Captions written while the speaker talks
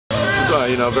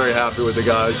you know, very happy with the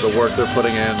guys, the work they're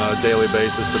putting in on a daily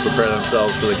basis to prepare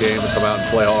themselves for the game and come out and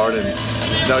play hard. And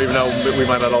you know, even though we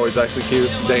might not always execute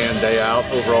day in, day out,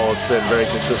 overall it's been very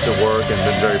consistent work and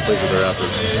been very pleased with their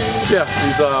efforts. Yeah,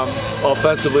 he's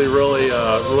offensively really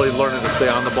learning to stay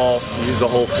on the ball, use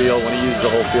the whole field. When he uses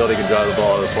the whole field, he can drive the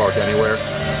ball out of the park anywhere.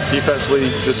 Defensively,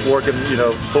 just working, you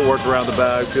know, footwork around the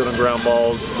bag, fielding ground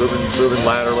balls, moving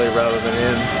laterally rather than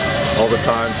in all the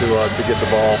time to get the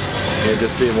ball, and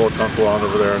just being more comfortable on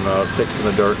over there and picks in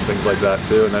the dirt and things like that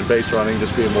too. And then base running,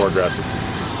 just being more aggressive.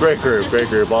 Great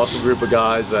group, awesome group of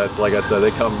guys that, like I said,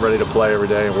 they come ready to play every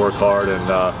day and work hard, and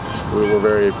we're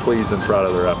very pleased and proud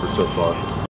of their efforts so far.